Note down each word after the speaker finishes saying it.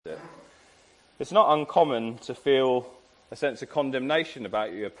It's not uncommon to feel a sense of condemnation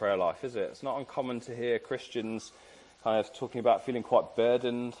about your prayer life, is it? It's not uncommon to hear Christians kind of talking about feeling quite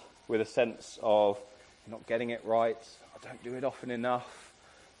burdened with a sense of you're not getting it right, I don't do it often enough.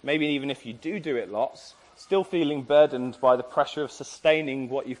 Maybe even if you do it lots, still feeling burdened by the pressure of sustaining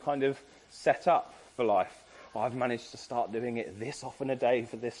what you've kind of set up for life. I've managed to start doing it this often a day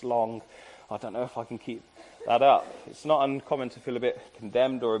for this long. I don't know if I can keep that up. It's not uncommon to feel a bit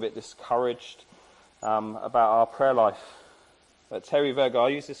condemned or a bit discouraged about our prayer life. Terry Verga, I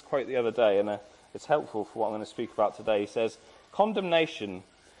used this quote the other day, and it's helpful for what I'm going to speak about today. He says, condemnation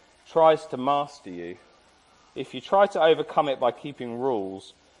tries to master you. If you try to overcome it by keeping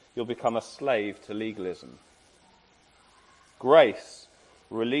rules, you'll become a slave to legalism. Grace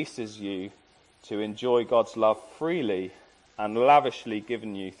releases you to enjoy God's love freely and lavishly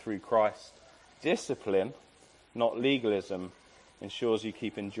given you through Christ. Discipline, not legalism, ensures you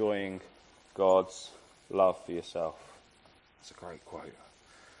keep enjoying God's love for yourself. That's a great quote.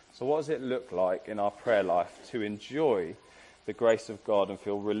 So what does it look like in our prayer life to enjoy the grace of God and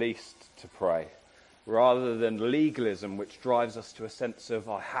feel released to pray, rather than legalism which drives us to a sense of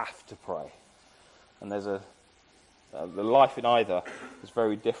I have to pray? And there's the life in either is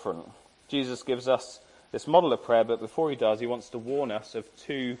very different. Jesus gives us this model of prayer, but before he does, he wants to warn us of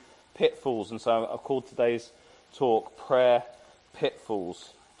two pitfalls. And so I've called today's talk Prayer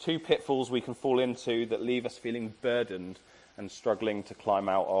Pitfalls. Two pitfalls we can fall into that leave us feeling burdened and struggling to climb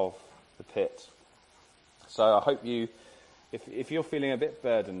out of the pit. So I hope you, if you're feeling a bit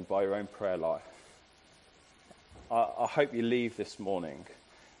burdened by your own prayer life, I hope you leave this morning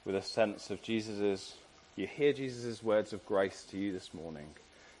with a sense of you hear Jesus' words of grace to you this morning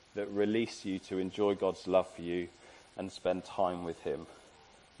that release you to enjoy God's love for you and spend time with him,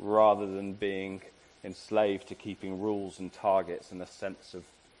 rather than being enslaved to keeping rules and targets and a sense of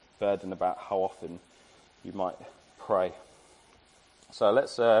burden about how often you might pray. So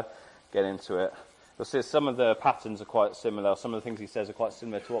let's get into it. You'll see some of the patterns are quite similar. Some of the things he says are quite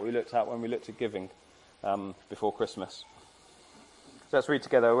similar to what we looked at when we looked at giving before Christmas. So let's read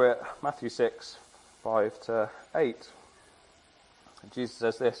together. We're at Matthew 6, 5 to 8. And Jesus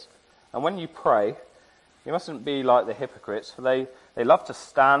says this, and when you pray, you mustn't be like the hypocrites, for they love to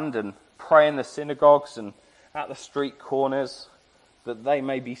stand and pray in the synagogues and at the street corners, that they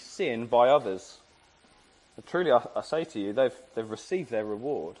may be seen by others. But truly I say to you, they've received their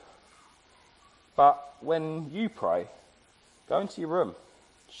reward. But when you pray, go into your room,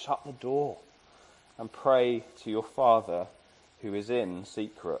 shut the door, and pray to your Father who is in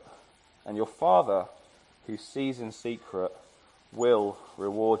secret. And your Father who sees in secret will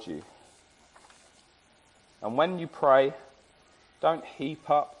reward you. And when you pray, don't heap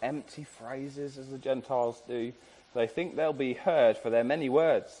up empty phrases as the Gentiles do. They think they'll be heard for their many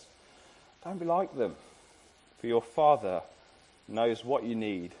words. Don't be like them, for your Father knows what you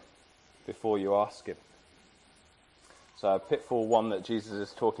need before you ask him. So pitfall one that Jesus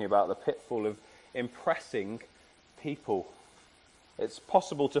is talking about, the pitfall of impressing people. It's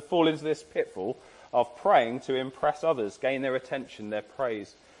possible to fall into this pitfall of praying to impress others, gain their attention, their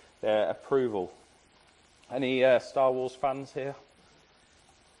praise, their approval. Any Star Wars fans here?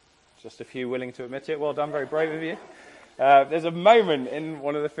 Just a few willing to admit it. Well done, very brave of you. There's a moment in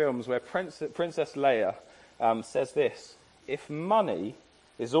one of the films where Princess Leia says this, if money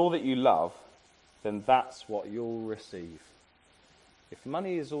is all that you love, then that's what you'll receive. If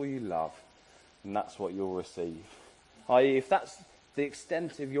money is all you love, then that's what you'll receive. I.e., if that's the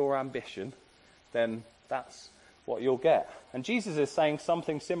extent of your ambition, then that's what you'll get. And Jesus is saying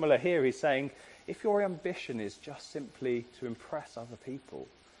something similar here. He's saying, if your ambition is just simply to impress other people,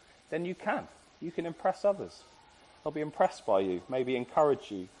 then you can impress others. They'll be impressed by you, maybe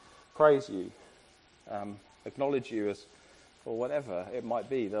encourage you, praise you, acknowledge you as, or whatever it might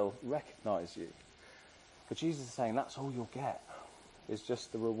be, they'll recognize you. But Jesus is saying that's all you'll get, is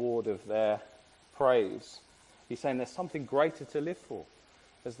just the reward of their praise. He's saying there's something greater to live for.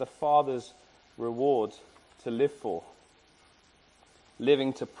 There's the Father's reward to live for.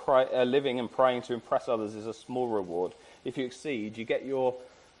 Living and praying to impress others is a small reward. If you exceed, you get your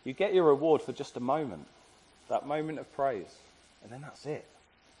reward for just a moment, that moment of praise, and then that's it.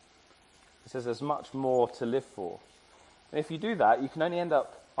 He says there's much more to live for. And if you do that, you can only end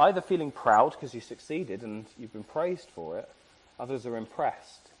up either feeling proud because you succeeded and you've been praised for it, others are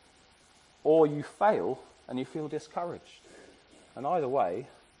impressed, or you fail and you feel discouraged. And either way,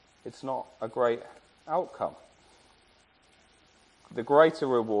 it's not a great outcome. The greater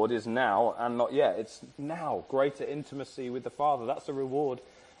reward is now and not yet. It's now, greater intimacy with the Father. That's the reward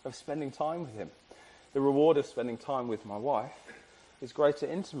of spending time with him. The reward of spending time with my wife is greater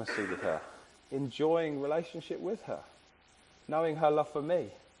intimacy with her. enjoying relationship with her, knowing her love for me,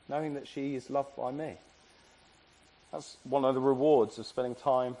 knowing that she is loved by me. That's one of the rewards of spending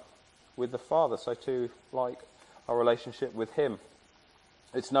time with the Father. So too, like our relationship with him,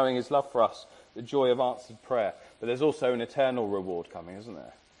 it's knowing his love for us, the joy of answered prayer. But there's also an eternal reward coming, isn't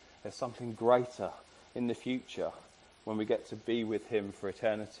there? There's something greater in the future when we get to be with him for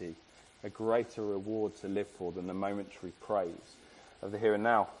eternity, a greater reward to live for than the momentary praise of the here and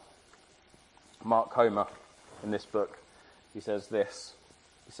now. Mark Comer, in this book, he says this.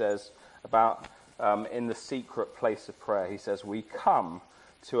 He says about in the secret place of prayer, he says, we come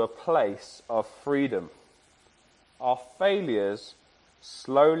to a place of freedom. Our failures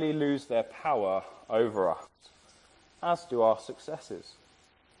slowly lose their power over us, as do our successes.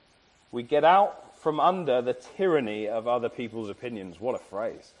 We get out from under the tyranny of other people's opinions. What a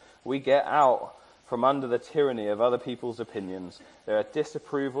phrase. We get out from under the tyranny of other people's opinions, their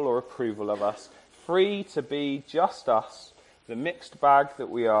disapproval or approval of us, free to be just us, the mixed bag that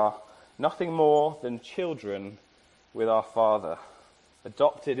we are, nothing more than children with our Father,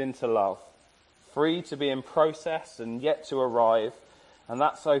 adopted into love, free to be in process and yet to arrive, and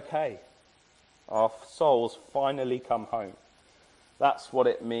that's okay. Our souls finally come home. That's what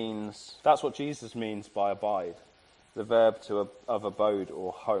it means. That's what Jesus means by abide, the verb of abode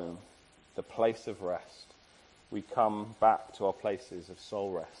or home, the place of rest. We come back to our places of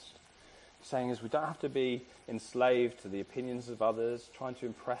soul rest. Saying is we don't have to be enslaved to the opinions of others, trying to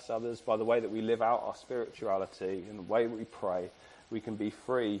impress others by the way that we live out our spirituality and the way we pray. We can be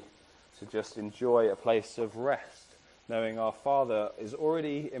free to just enjoy a place of rest, knowing our Father is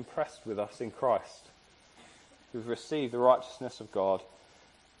already impressed with us in Christ. We've received the righteousness of God.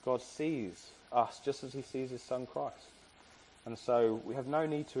 God sees us just as he sees his Son Christ. And so we have no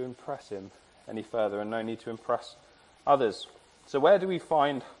need to impress him any further and no need to impress others. So where do we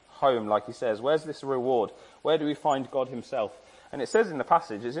find home, like he says? Where's this reward? Where do we find God himself? And it says in the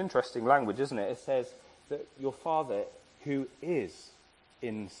passage, it's interesting language, isn't it? It says that your Father who is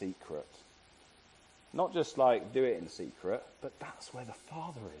in secret. Not just like do it in secret, but that's where the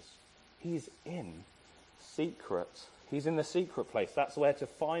Father is. He's in secret. He's in the secret place. That's where to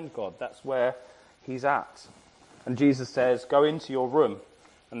find God. That's where he's at. And Jesus says, go into your room.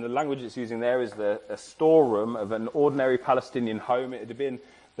 And the language it's using there is a storeroom of an ordinary Palestinian home. It had been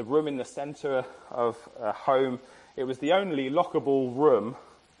the room in the centre of a home. It was the only lockable room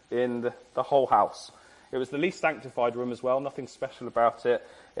in the whole house. It was the least sanctified room as well, nothing special about it.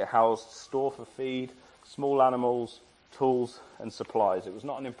 It housed store for feed, small animals, tools and supplies. It was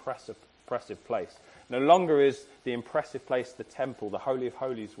not an impressive place. No longer is the impressive place the temple, the Holy of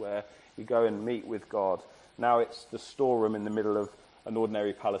Holies, where you go and meet with God. Now it's the storeroom in the middle of an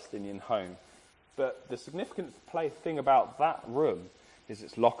ordinary Palestinian home. But the significant thing about that room is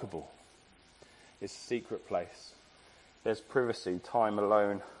it's lockable. It's a secret place. There's privacy, time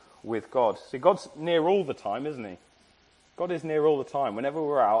alone with God. See, God's near all the time, isn't he? God is near all the time. Whenever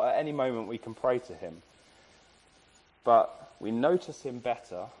we're out, at any moment we can pray to him. But we notice him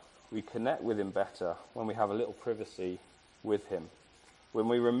better, we connect with him better when we have a little privacy with him. When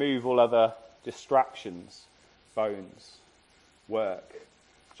we remove all other distractions, phones, work,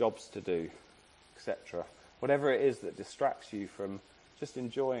 jobs to do, etc. Whatever it is that distracts you from just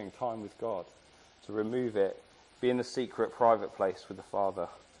enjoying time with God, to remove it, be in the secret, private place with the Father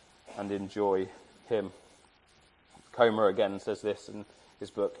and enjoy him. Comer again says this in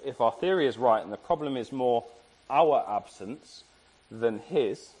his book, if our theory is right and the problem is more our absence than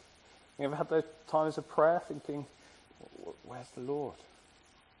his, you ever had those times of prayer thinking, where's the Lord?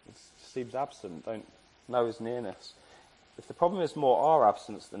 It seems absent, don't know his nearness. If the problem is more our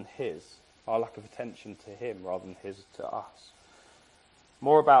absence than his, our lack of attention to him rather than his to us,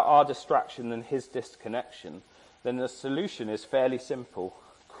 more about our distraction than his disconnection, then the solution is fairly simple.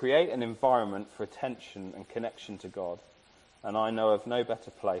 Create an environment for attention and connection to God. And I know of no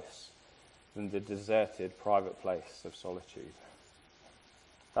better place than the deserted private place of solitude.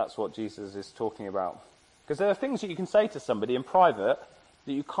 That's what Jesus is talking about. Because there are things that you can say to somebody in private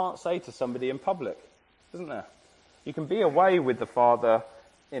that you can't say to somebody in public, isn't there? You can be away with the Father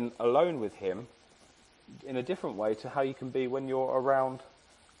alone with him in a different way to how you can be when you're around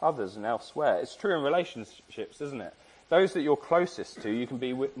others and elsewhere. It's true in relationships, isn't it? Those that you're closest to, you can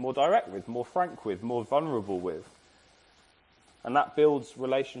be more direct with, more frank with, more vulnerable with. And that builds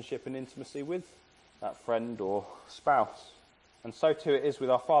relationship and intimacy with that friend or spouse. And so too it is with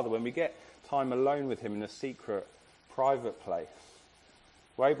our Father. When we get time alone with him in a secret, private place,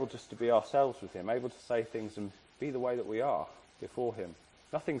 we're able just to be ourselves with him, able to say things and be the way that we are before him.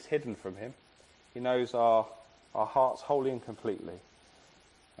 Nothing's hidden from him. He knows our hearts wholly and completely.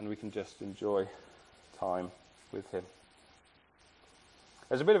 and we can just enjoy time with him.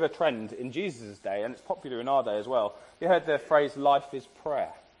 There's a bit of a trend in Jesus' day, and it's popular in our day as well. You heard the phrase, life is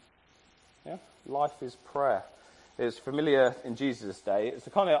prayer. Yeah? Life is prayer. It's familiar in Jesus' day. It's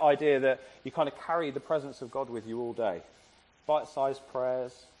the kind of idea that you kind of carry the presence of God with you all day. Bite-sized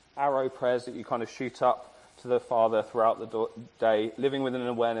prayers, arrow prayers that you kind of shoot up to the Father throughout the day, living with an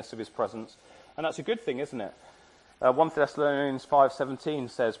awareness of his presence. And that's a good thing, isn't it? 1 Thessalonians 5:17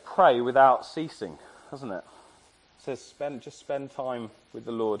 says, pray without ceasing, doesn't it? It says, spend time with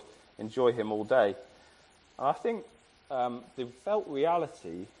the Lord, enjoy him all day. And I think the felt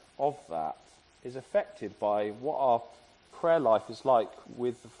reality of that is affected by what our prayer life is like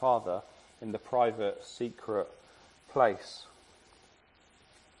with the Father in the private, secret place.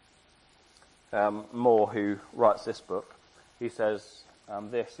 Moore, who writes this book, he says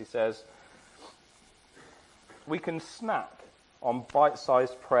he says, we can snack on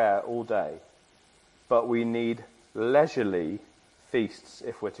bite-sized prayer all day, but we need leisurely feasts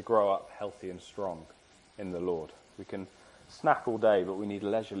if we're to grow up healthy and strong in the Lord. We can snack all day, but we need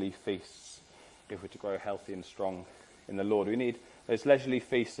leisurely feasts if we're to grow healthy and strong in the Lord. We need those leisurely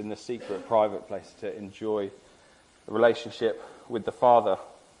feasts in the secret, private place to enjoy the relationship with the Father.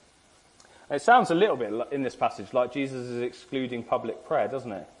 And it sounds a little bit in this passage like Jesus is excluding public prayer,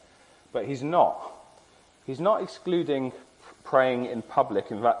 doesn't it? But he's not. He's not excluding praying in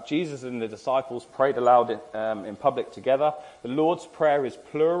public. In fact, Jesus and the disciples prayed aloud in public together. The Lord's Prayer is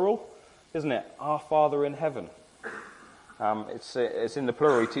plural, isn't it? Our Father in heaven. It's in the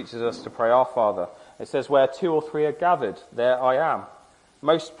plural. He teaches us to pray our Father. It says, where 2 or 3 are gathered, there I am.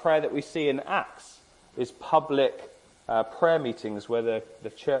 Most prayer that we see in Acts is public prayer meetings where the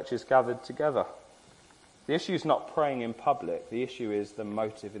church is gathered together. The issue is not praying in public. The issue is the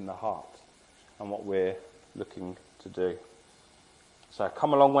motive in the heart and what we're looking to do. So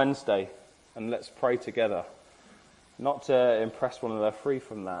come along Wednesday and let's pray together. Not to impress one another, free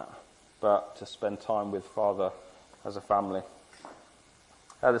from that, but to spend time with Father as a family.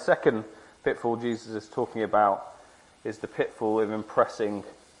 The second pitfall Jesus is talking about is the pitfall of impressing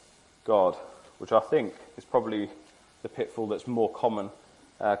God, which I think is probably the pitfall that's more common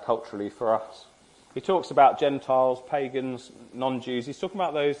culturally for us. He talks about Gentiles, pagans, non-Jews. He's talking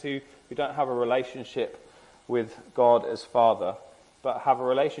about those who don't have a relationship with God as Father, but have a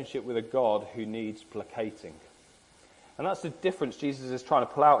relationship with a God who needs placating. And that's the difference Jesus is trying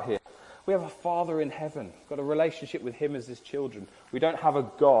to pull out here. We have a Father in heaven. We've got a relationship with him as his children. We don't have a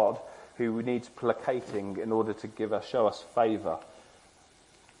God who needs placating in order to show us favour.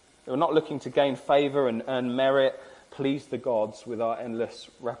 We're not looking to gain favour and earn merit, please the gods with our endless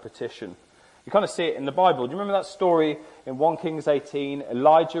repetition. You kind of see it in the Bible. Do you remember that story in 1 Kings 18,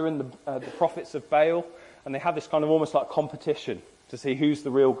 Elijah and the prophets of Baal? And they had this kind of almost like competition to see who's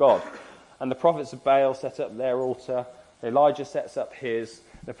the real God. And the prophets of Baal set up their altar. Elijah sets up his.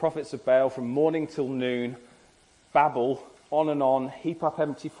 The prophets of Baal from morning till noon babble on and on, heap up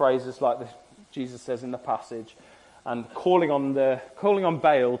empty phrases like Jesus says in the passage, and calling on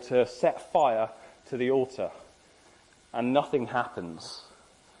Baal to set fire to the altar. And nothing happens.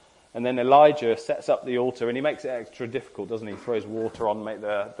 And then Elijah sets up the altar and he makes it extra difficult, doesn't he? He throws water on, make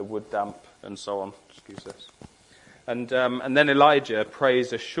the wood damp and so on. Excuse this. And then Elijah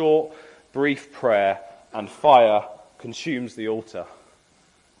prays a short, brief prayer and fire consumes the altar.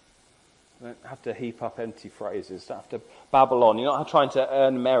 You don't have to heap up empty phrases. You don't have to babble on. You're not trying to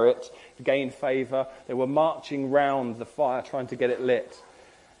earn merit, to gain favour. They were marching round the fire trying to get it lit.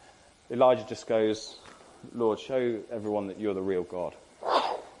 Elijah just goes, Lord, show everyone that you're the real God.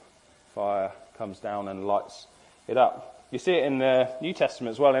 Fire comes down and lights it up. You see it in the New Testament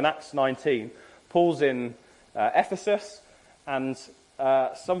as well. In Acts 19, Paul's in Ephesus, and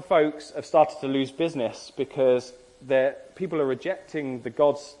some folks have started to lose business because people are rejecting the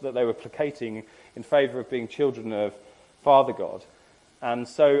gods that they were placating in favour of being children of Father God. And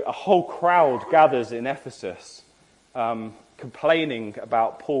so a whole crowd gathers in Ephesus complaining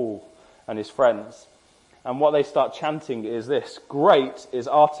about Paul and his friends. And what they start chanting is this: great is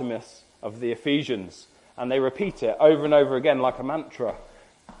Artemis of the Ephesians. And they repeat it over and over again like a mantra,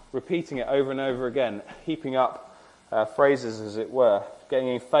 repeating it over and over again, heaping up phrases, as it were, getting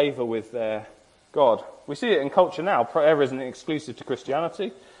in favour with their God. We see it in culture now. Prayer isn't exclusive to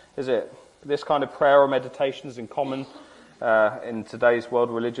Christianity, is it? This kind of prayer or meditation is in common in today's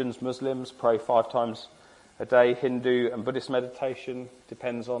world religions. Muslims pray 5 times a day. Hindu and Buddhist meditation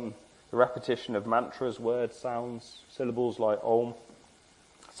depends on the repetition of mantras, words, sounds, syllables like Om.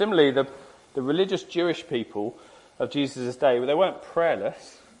 Similarly, the religious Jewish people of Jesus' day, they weren't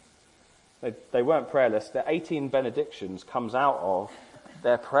prayerless. They weren't prayerless. The 18 benedictions comes out of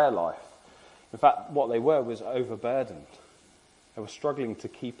their prayer life. In fact, what they were was overburdened. They were struggling to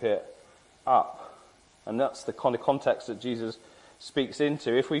keep it up. And that's the kind of context that Jesus speaks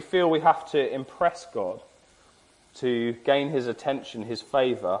into. If we feel we have to impress God to gain his attention, his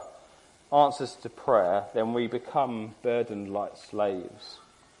favour, answers to prayer, then we become burdened like slaves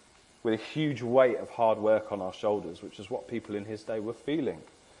with a huge weight of hard work on our shoulders, which is what people in his day were feeling,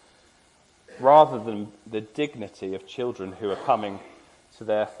 rather than the dignity of children who are coming to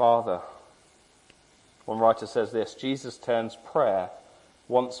their Father. One writer says this: Jesus turns prayer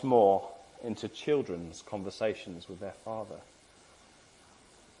once more into children's conversations with their Father.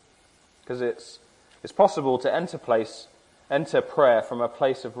 Because it's possible to enter prayer from a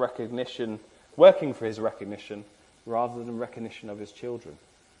place of recognition, working for his recognition, rather than recognition of his children.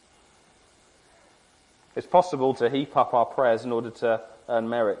 It's possible to heap up our prayers in order to earn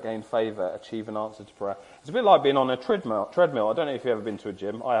merit, gain favour, achieve an answer to prayer. It's a bit like being on a treadmill. I don't know if you've ever been to a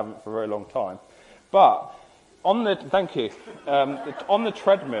gym. I haven't for a very long time. But on the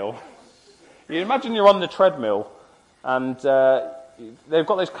treadmill, you imagine you're on the treadmill and they've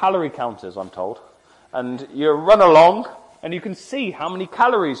got those calorie counters, I'm told. And you run along and you can see how many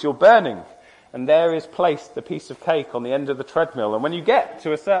calories you're burning. And there is placed the piece of cake on the end of the treadmill. And when you get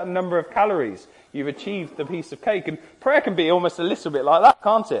to a certain number of calories, you've achieved the piece of cake. And prayer can be almost a little bit like that,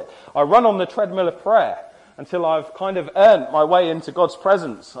 can't it? I run on the treadmill of prayer until I've kind of earned my way into God's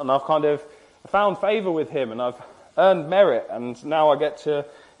presence. And I've kind of found favour with him. And I've earned merit. And now I get to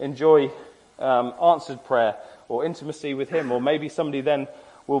enjoy answered prayer or intimacy with him. Or maybe somebody then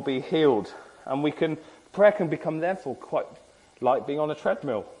will be healed. And prayer can become therefore quite like being on a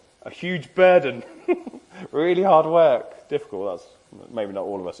treadmill. A huge burden, really hard work, difficult. That's maybe not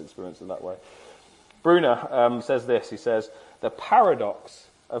all of us experience it that way. Bruner says this. He says, the paradox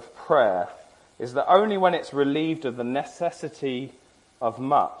of prayer is that only when it's relieved of the necessity of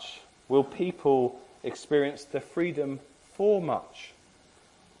much will people experience the freedom for much.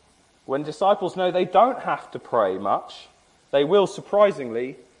 When disciples know they don't have to pray much, they will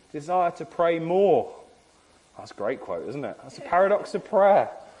surprisingly desire to pray more. That's a great quote, isn't it? That's the paradox of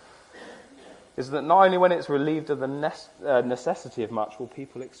prayer. Is that not only when it's relieved of the necessity of much will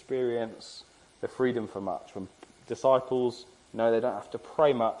people experience the freedom for much. When disciples know they don't have to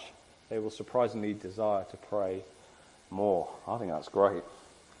pray much, they will surprisingly desire to pray more. I think that's great.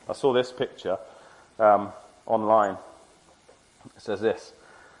 I saw this picture online. It says this: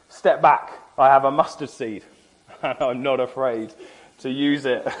 step back, I have a mustard seed and I'm not afraid to use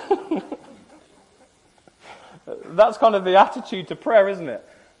it. That's kind of the attitude to prayer, isn't it?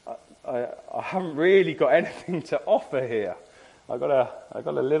 I haven't really got anything to offer here. I got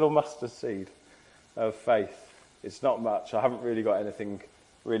a little mustard seed of faith. It's not much. I haven't really got anything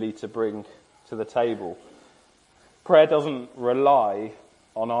really to bring to the table. Prayer doesn't rely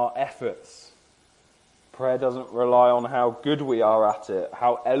on our efforts. Prayer doesn't rely on how good we are at it,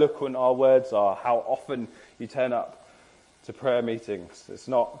 how eloquent our words are, how often you turn up to prayer meetings. It's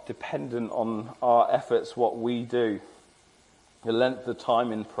not dependent on our efforts, what we do, the length of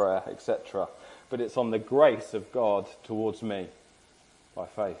time in prayer, etc. But it's on the grace of God towards me by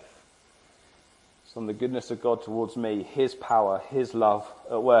faith. It's on the goodness of God towards me, his power, his love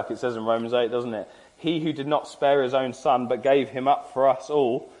at work. It says in Romans 8, doesn't it? He who did not spare his own son, but gave him up for us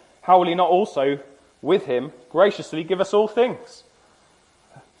all, how will he not also, with him, graciously give us all things?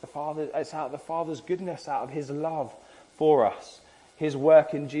 It's out of the Father's goodness, out of his love for us, his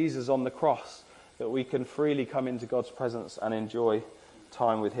work in Jesus on the cross, that we can freely come into God's presence and enjoy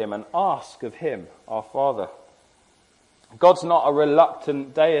time with him and ask of him, our Father. God's not a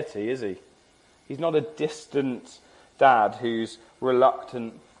reluctant deity, is he? He's not a distant dad who's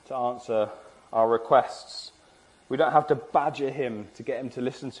reluctant to answer our requests. We don't have to badger him to get him to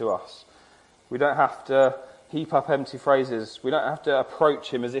listen to us. We don't have to heap up empty phrases. We don't have to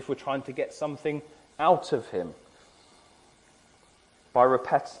approach him as if we're trying to get something out of him by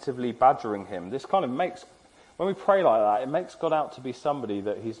repetitively badgering him. This kind of makes, when we pray like that, it makes God out to be somebody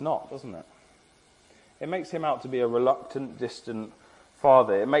that he's not, doesn't it? It makes him out to be a reluctant, distant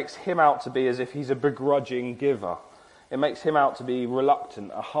father. It makes him out to be as if he's a begrudging giver. It makes him out to be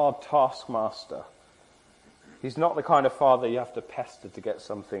reluctant, a hard taskmaster. He's not the kind of father you have to pester to get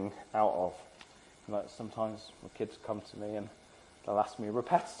something out of. Like sometimes my kids come to me and they'll ask me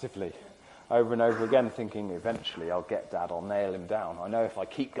repetitively, over and over again, thinking, eventually I'll get Dad, I'll nail him down. I know if I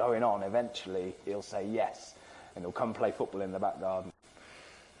keep going on, eventually he'll say yes, and he'll come play football in the back garden.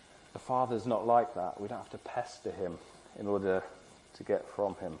 The Father's not like that. We don't have to pester him in order to get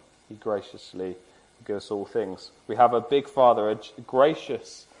from him. He graciously gives us all things. We have a big Father, a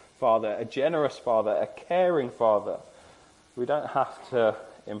gracious Father, a generous Father, a caring Father, We don't have to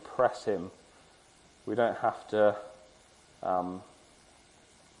impress him. We don't have to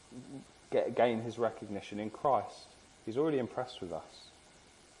gain his recognition in Christ. He's already impressed with us.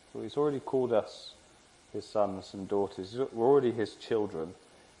 He's already called us his sons and daughters. We're already his children.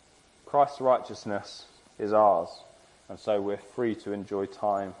 Christ's righteousness is ours, and so we're free to enjoy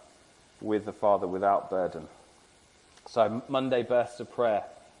time with the Father without burden. So Monday bursts of prayer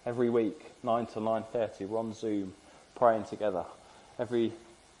every week, 9 to 9:30. We're on Zoom praying together. Every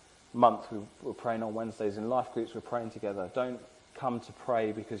month we're praying on Wednesdays. In life groups we're praying together. Don't come to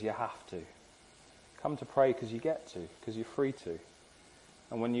pray because you have to. Come to pray because you get to, because you're free to.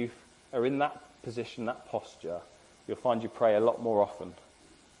 And when you are in that position, that posture, you'll find you pray a lot more often.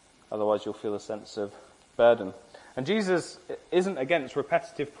 Otherwise you'll feel a sense of burden. And Jesus isn't against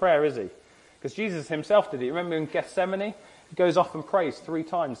repetitive prayer, is he? Because Jesus himself did it. Remember in Gethsemane? He goes off and prays 3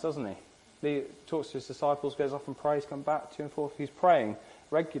 times, doesn't he? He talks to his disciples, goes off and prays, comes back 2 and 4. He's praying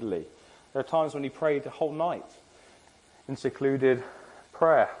regularly. There are times when he prayed the whole night in secluded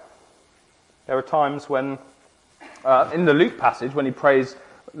prayer. There are times when, in the Luke passage, when he prays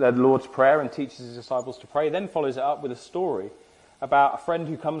the Lord's Prayer and teaches his disciples to pray, then follows it up with a story about a friend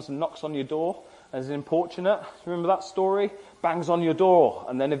who comes and knocks on your door and is importunate. Remember that story? Bangs on your door,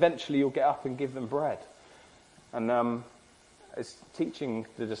 and then eventually you'll get up and give them bread. And it's teaching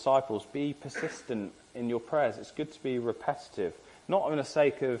the disciples, be persistent in your prayers. It's good to be repetitive. Not in the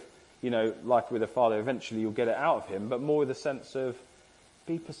sake of, like with a father, eventually you'll get it out of him, but more with a sense of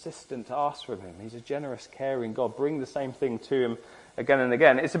be persistent to ask from him. He's a generous, caring God. Bring the same thing to him again and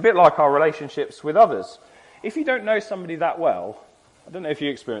again. It's a bit like our relationships with others. If you don't know somebody that well, I don't know if you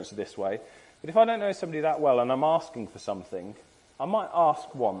experience it this way, but if I don't know somebody that well and I'm asking for something, I might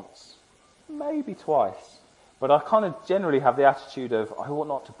ask once, maybe twice, but I kind of generally have the attitude of, I ought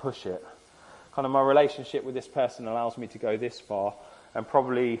not to push it. Kind of my relationship with this person allows me to go this far and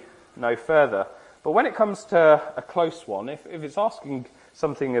probably no further. But when it comes to a close one, if it's asking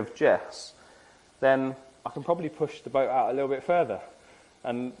something of Jess, then I can probably push the boat out a little bit further.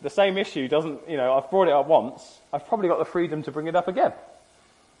 And the same issue doesn't, I've brought it up once, I've probably got the freedom to bring it up again.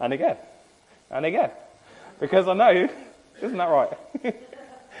 And again. And again. Because I know, isn't that right?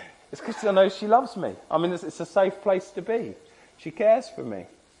 It's because I know she loves me. I mean, it's a safe place to be. She cares for me.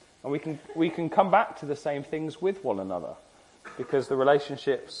 And we can come back to the same things with one another. Because the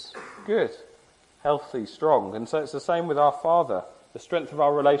relationship's good, healthy, strong. And so it's the same with our Father. The strength of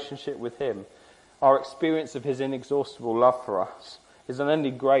our relationship with him, our experience of his inexhaustible love for us, his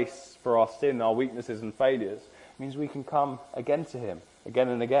unending grace for our sin, our weaknesses and failures, means we can come again to him, again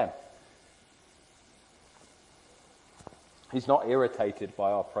and again. He's not irritated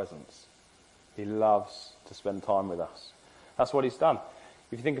by our presence. He loves to spend time with us. That's what he's done.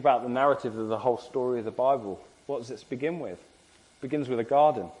 If you think about the narrative of the whole story of the Bible, what does it begin with? It begins with a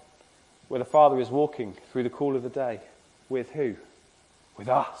garden, where the Father is walking through the cool of the day. With who? With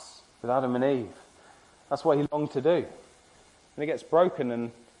us, with Adam and Eve. That's what he longed to do. And it gets broken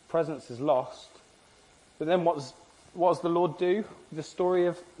and presence is lost. But then what does the Lord do with the story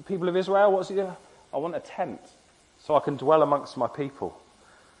of the people of Israel? What does he do? I want a tent so I can dwell amongst my people.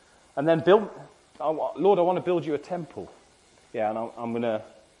 And then Lord, I want to build you a temple. Yeah, and I'm going to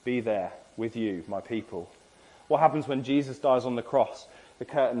be there with you, my people. What happens when Jesus dies on the cross? The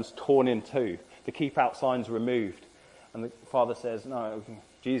curtain's torn in two. The keep out sign's removed. And the Father says, no,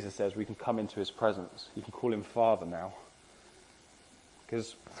 Jesus says we can come into his presence. You can call him Father now.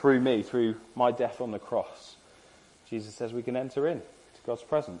 Because through me, through my death on the cross, Jesus says we can enter in to God's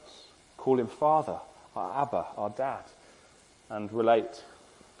presence. Call him Father, our Abba, our Dad, and relate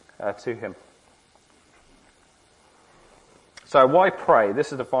to him. So why pray?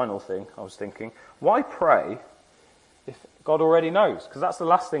 This is the final thing I was thinking. Why pray if God already knows? Because that's the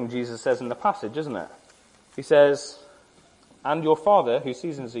last thing Jesus says in the passage, isn't it? He says, and your Father, who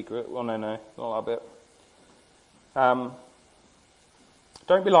sees in secret, well, no, not that bit.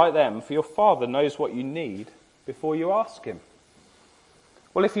 Don't be like them, for your Father knows what you need before you ask him.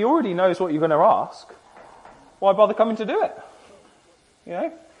 Well, if he already knows what you're going to ask, why bother coming to do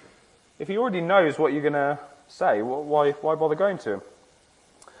it? If he already knows what you're going to say, why bother going to him?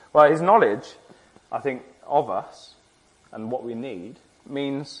 Well, his knowledge, I think, of us and what we need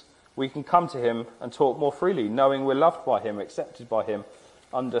means we can come to him and talk more freely, knowing we're loved by him, accepted by him,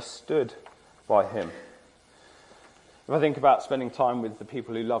 understood by him. If I think about spending time with the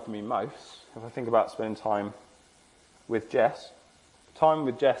people who love me most, if I think about spending time with Jess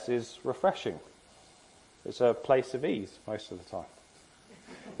is refreshing. It's a place of ease most of the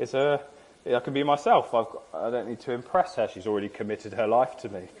time. I can be myself. I don't need to impress her. She's already committed her life to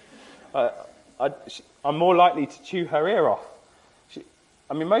me. I I'm more likely to chew her ear off.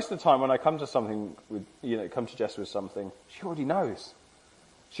 Most of the time when I come to something come to Jess with something, she already knows.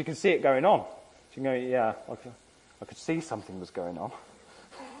 She can see it going on. She can go, yeah, I could see something was going on.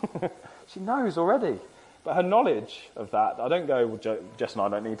 She knows already. But her knowledge of that, I don't go, well, Jess and I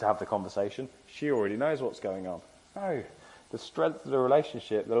don't need to have the conversation. She already knows what's going on. No, the strength of the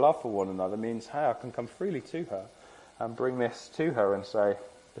relationship, the love for one another means, hey, I can come freely to her and bring this to her and say,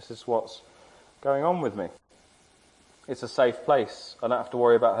 this is what's going on with me. It's a safe place. I don't have to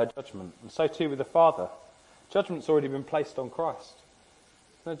worry about her judgment. And so too with the Father. Judgment's already been placed on Christ.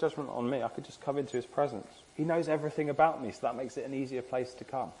 There's no judgment on me. I could just come into his presence. He knows everything about me, so that makes it an easier place to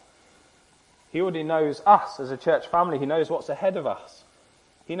come. He already knows us as a church family. He knows what's ahead of us.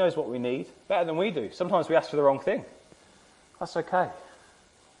 He knows what we need better than we do. Sometimes we ask for the wrong thing. That's okay.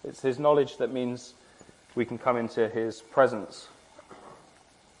 It's his knowledge that means we can come into his presence.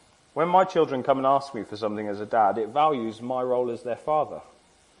 When my children come and ask me for something as a dad, it values my role as their father.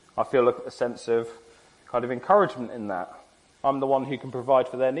 I feel a sense of kind of encouragement in that. I'm the one who can provide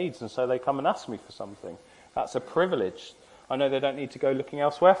for their needs, and so they come and ask me for something. That's a privilege. I know they don't need to go looking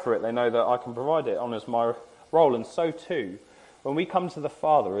elsewhere for it. They know that I can provide it. It honours my role. And so too, when we come to the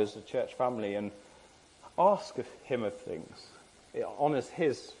Father as a church family and ask of him of things, it honours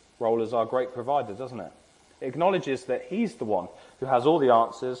his role as our great provider, doesn't it? It acknowledges that he's the one who has all the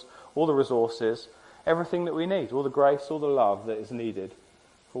answers, all the resources, everything that we need, all the grace, all the love that is needed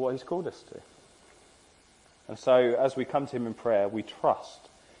for what he's called us to. And so as we come to him in prayer, we trust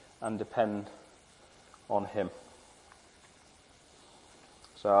and depend on him.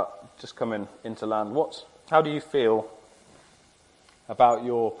 So just coming into land, how do you feel about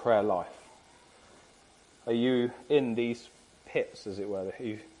your prayer life? Are you in these pits, as it were? Are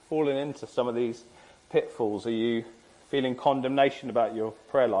you fallen into some of these pitfalls? Are you feeling condemnation about your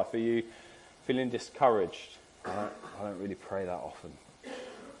prayer life? Are you feeling discouraged? I don't really pray that often.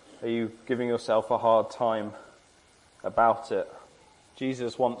 Are you giving yourself a hard time about it?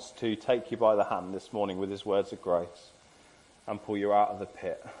 Jesus wants to take you by the hand this morning with his words of grace and pull you out of the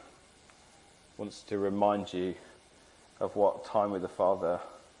pit. Wants to remind you of what time with the Father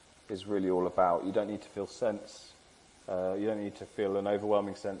is really all about. You don't need to feel you don't need to feel an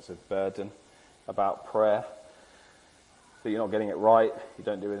overwhelming sense of burden about prayer, that you're not getting it right, you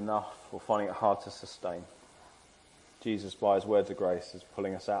don't do it enough, or finding it hard to sustain. Jesus, by his words of grace, is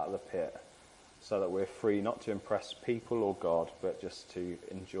pulling us out of the pit so that we're free not to impress people or God, but just to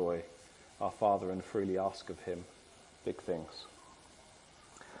enjoy our Father and freely ask of him big things.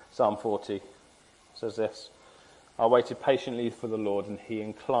 Psalm 40 says this: I waited patiently for the Lord, and he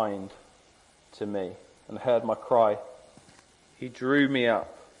inclined to me and heard my cry. He drew me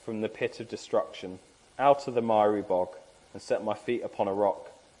up from the pit of destruction, out of the miry bog, and set my feet upon a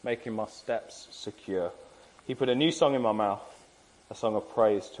rock, making my steps secure. He put a new song in my mouth, a song of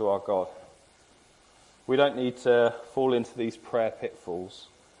praise to our God. We don't need to fall into these prayer pitfalls.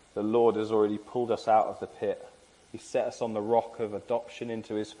 The Lord has already pulled us out of the pit. He set us on the rock of adoption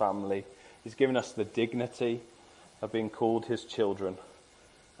into his family. He's given us the dignity of being called his children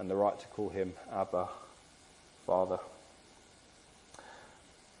and the right to call him Abba, Father.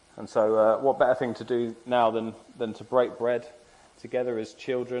 And so what better thing to do now than to break bread together as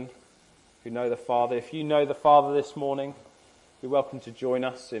children who know the Father. If you know the Father this morning, you're welcome to join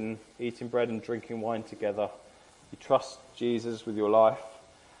us in eating bread and drinking wine together. If you trust Jesus with your life,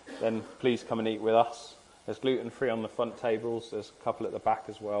 then please come and eat with us. There's gluten-free on the front tables. There's a couple at the back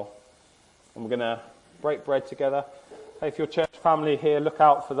as well. And we're going to break bread together. Hey, if you're church family here, look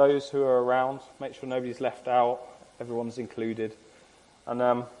out for those who are around. Make sure nobody's left out. Everyone's included.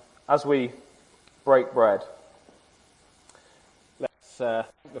 And as we break bread, let's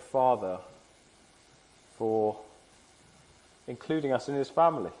thank the Father for including us in his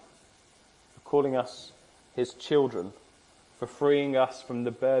family, for calling us his children, for freeing us from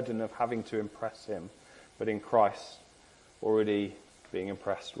the burden of having to impress him, but in Christ already being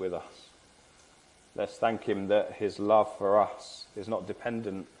impressed with us. Let's thank him that his love for us is not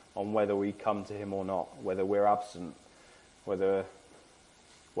dependent on whether we come to him or not, whether we're absent, whether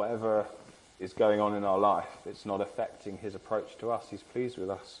whatever is going on in our life, it's not affecting his approach to us. He's pleased with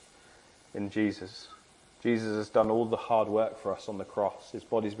us in Jesus. Jesus has done all the hard work for us on the cross. His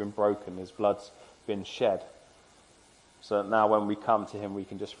body's been broken, his blood's been shed. So that now when we come to him, we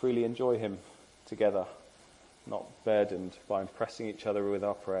can just freely enjoy him together, not burdened by impressing each other with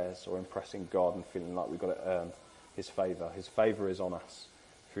our prayers or impressing God and feeling like we've got to earn his favour. His favour is on us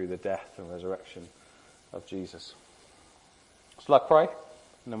through the death and resurrection of Jesus. So I pray,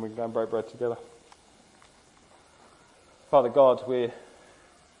 and then we can go and break bread together. Father God, we're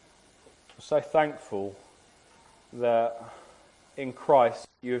We're so thankful that in Christ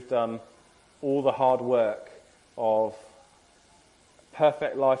you have done all the hard work of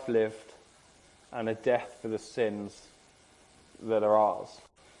perfect life lived and a death for the sins that are ours.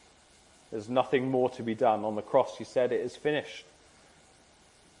 There's nothing more to be done. On the cross you said it is finished.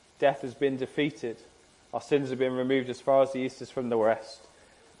 Death has been defeated. Our sins have been removed as far as the east is from the west.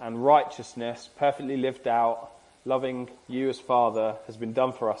 And righteousness, perfectly lived out, loving you as Father, has been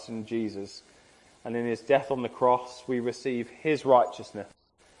done for us in Jesus. And in his death on the cross we receive his righteousness.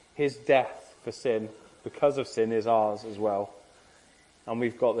 His death for sin, because of sin, is ours as well. And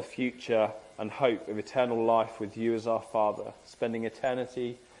we've got the future and hope of eternal life with you as our Father, spending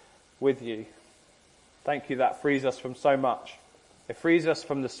eternity with you. Thank you, that frees us from so much. It frees us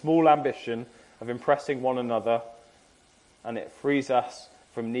from the small ambition of impressing one another, and it frees us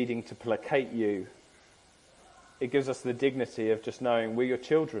from needing to placate you. It gives us the dignity of just knowing we're your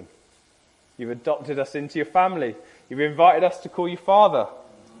children. You've adopted us into your family. You've invited us to call you Father,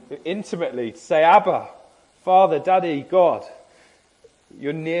 intimately, to say Abba, Father, Daddy, God.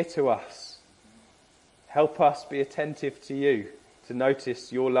 You're near to us. Help us be attentive to you, to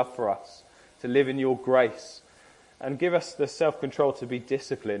notice your love for us, to live in your grace, and give us the self-control to be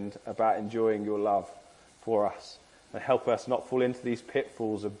disciplined about enjoying your love for us, and help us not fall into these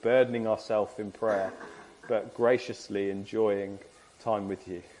pitfalls of burdening ourselves in prayer, but graciously enjoying time with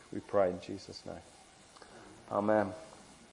you. We pray in Jesus' name. Amen.